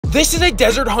This is a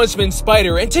desert huntsman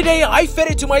spider, and today I fed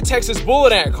it to my Texas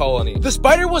bullet ant colony. The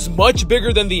spider was much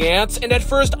bigger than the ants, and at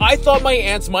first I thought my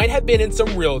ants might have been in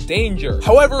some real danger.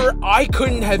 However, I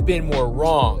couldn't have been more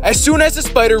wrong. As soon as the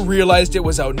spider realized it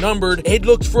was outnumbered, it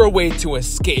looked for a way to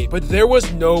escape, but there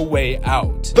was no way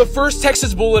out. The first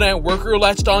Texas bullet ant worker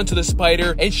latched onto the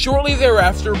spider, and shortly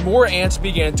thereafter, more ants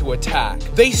began to attack.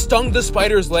 They stung the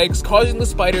spider's legs, causing the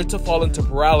spider to fall into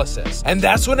paralysis. And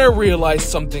that's when I realized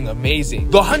something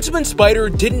amazing. The Huntsman spider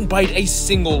didn't bite a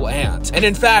single ant. And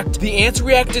in fact, the ants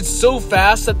reacted so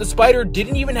fast that the spider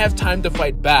didn't even have time to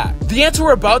fight back. The ants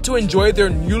were about to enjoy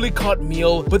their newly caught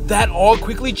meal, but that all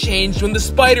quickly changed when the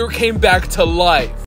spider came back to life.